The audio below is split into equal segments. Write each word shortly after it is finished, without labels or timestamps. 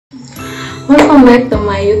Welcome back to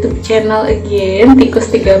my YouTube channel again,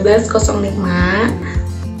 Tikus 1305.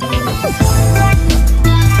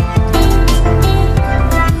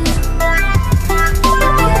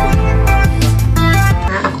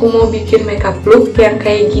 Nah, aku mau bikin makeup look yang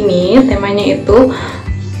kayak gini. Temanya itu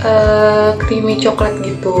creamy coklat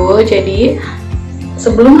gitu. Jadi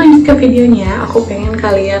sebelum lanjut ke videonya, aku pengen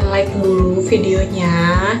kalian like dulu videonya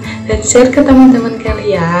dan share ke teman-teman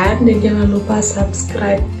kalian, dan jangan lupa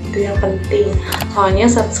subscribe, itu yang penting. Soalnya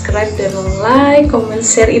subscribe dan like, comment,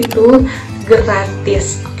 share itu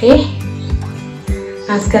gratis, oke?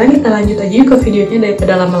 Nah, sekarang kita lanjut aja ke videonya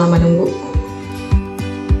daripada lama-lama nunggu.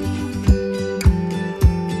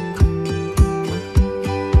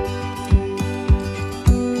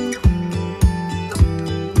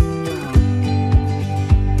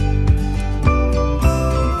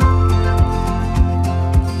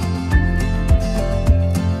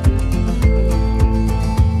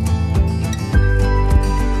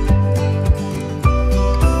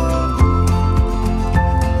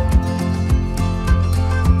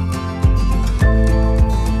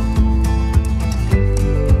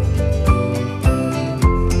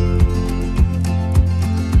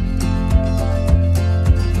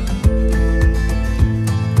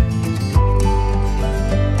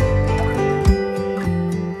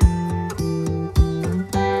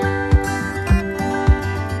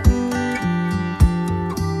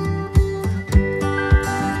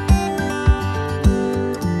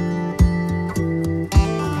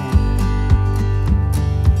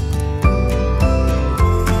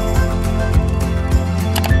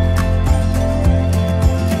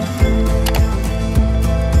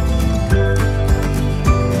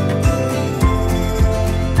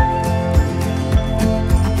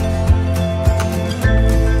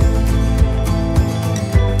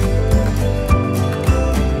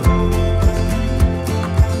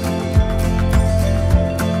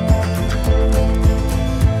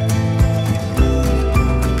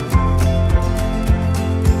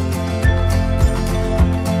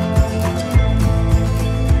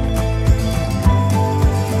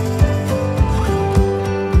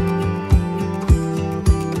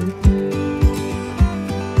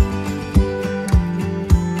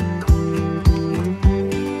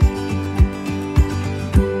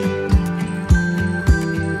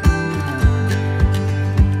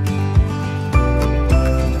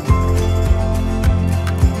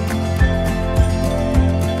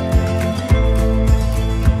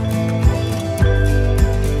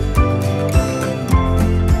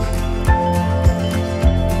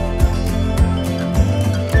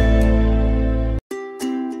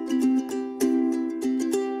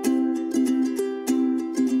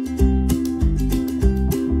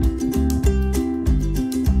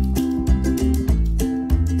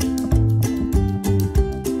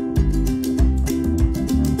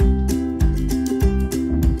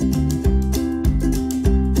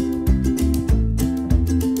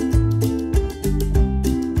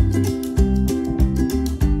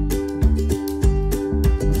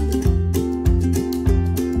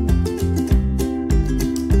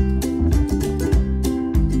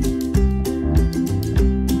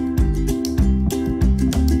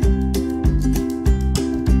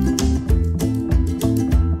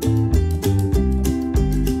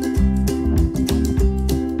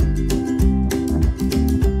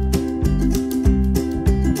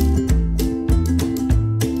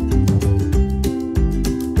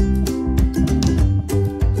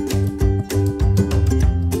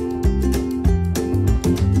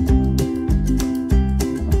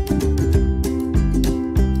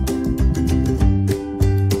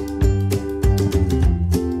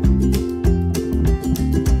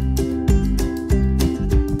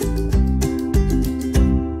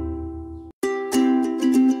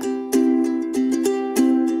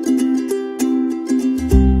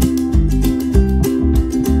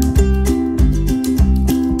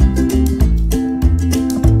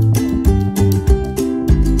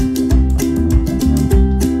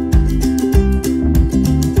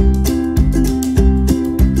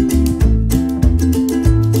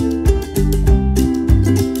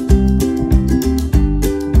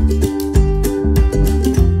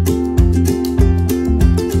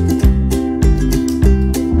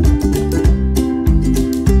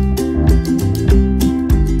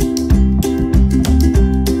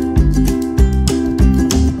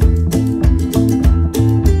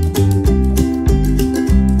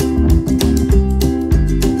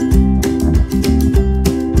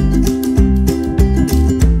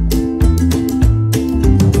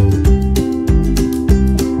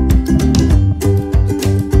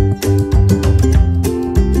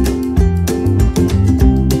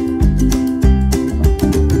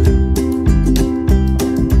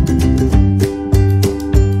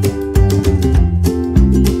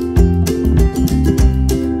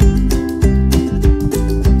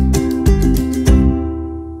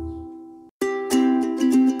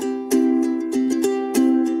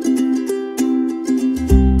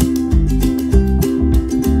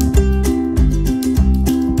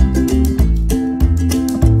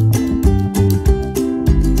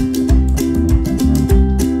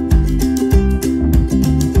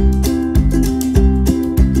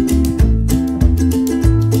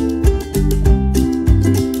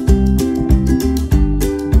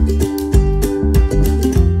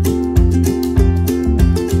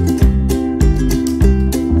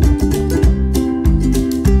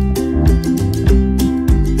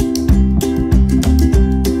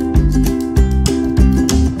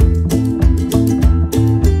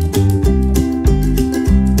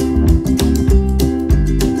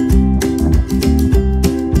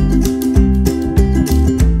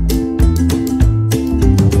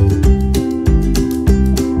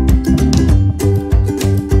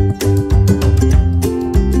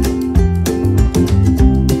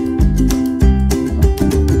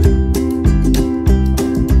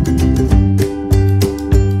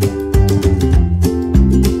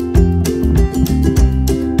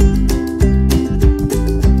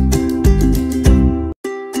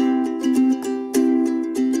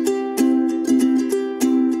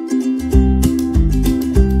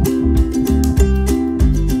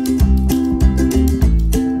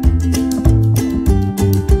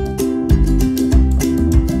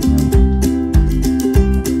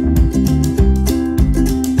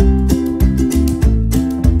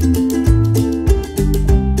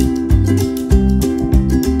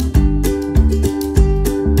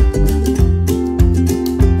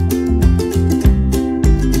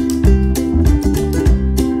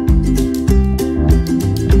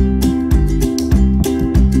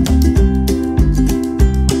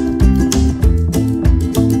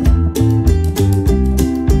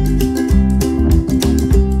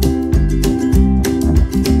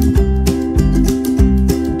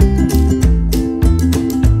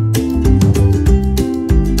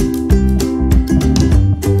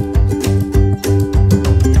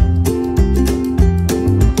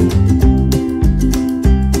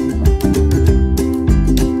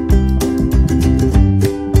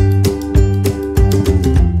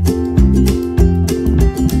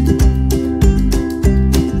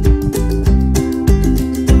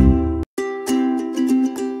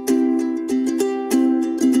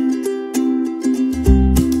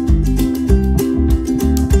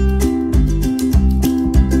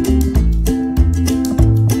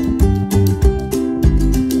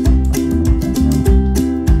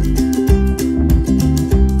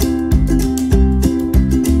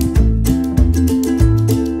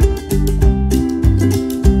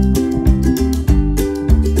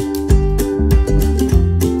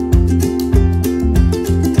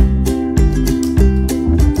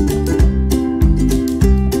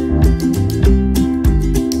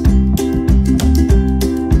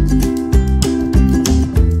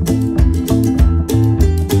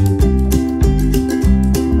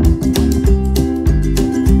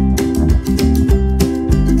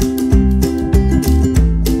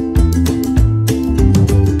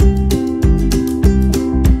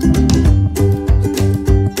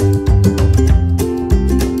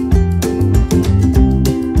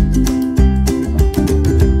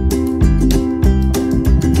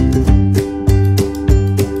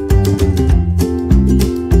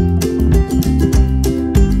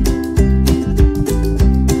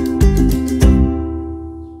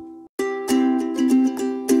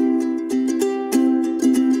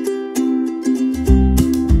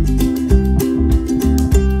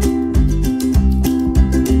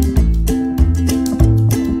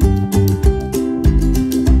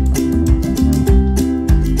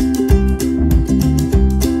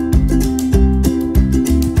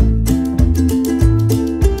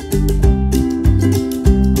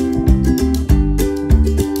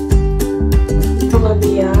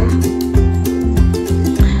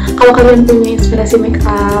 Kalau kalian punya inspirasi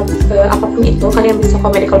makeup apapun itu, kalian bisa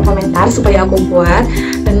komen di kolom komentar supaya aku buat,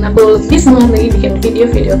 dan aku lebih semangat lagi bikin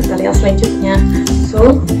video-video tutorial selanjutnya.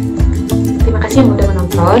 So, terima kasih yang udah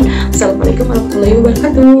menonton. Assalamualaikum warahmatullahi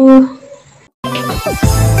wabarakatuh.